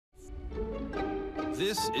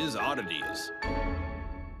This is Oddities.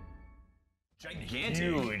 Gigantic.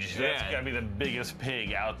 Huge. That's gotta be the biggest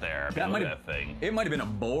pig out there. That thing. It might have been a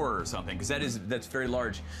boar or something, because that's very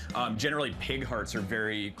large. Generally, pig hearts are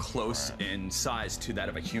very close in size to that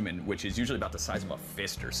of a human, which is usually about the size of a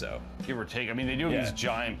fist or so. Give or take. I mean, they do have these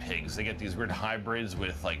giant pigs. They get these weird hybrids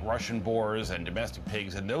with like Russian boars and domestic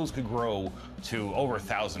pigs, and those could grow to over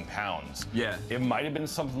 1,000 pounds. Yeah. It might have been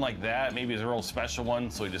something like that. Maybe it's a real special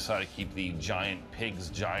one, so he decided to keep the giant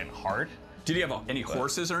pig's giant heart. Did he have any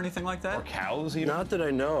horses or anything like that? Or cows, even? Not that I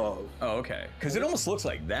know of. Oh, okay. Because it almost looks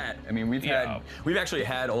like that. I mean, we've actually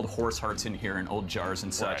had old horse hearts in here in old jars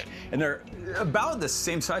and such, and they're about the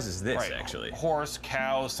same size as this, actually. Horse,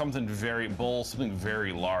 cow, something very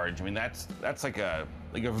large. I mean, that's like a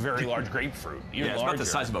very large grapefruit. Even it's about the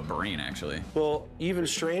size of a brain, actually. Well, even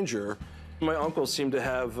stranger, my uncle seemed to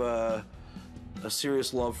have a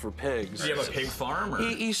serious love for pigs. Did he have a pig farm? Or?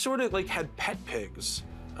 He sort of like had pet pigs.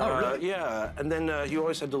 Oh, really? Yeah, and then he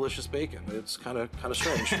always had delicious bacon. It's kind of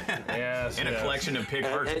strange. Yes. In a collection of pig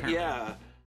hearts. Yeah.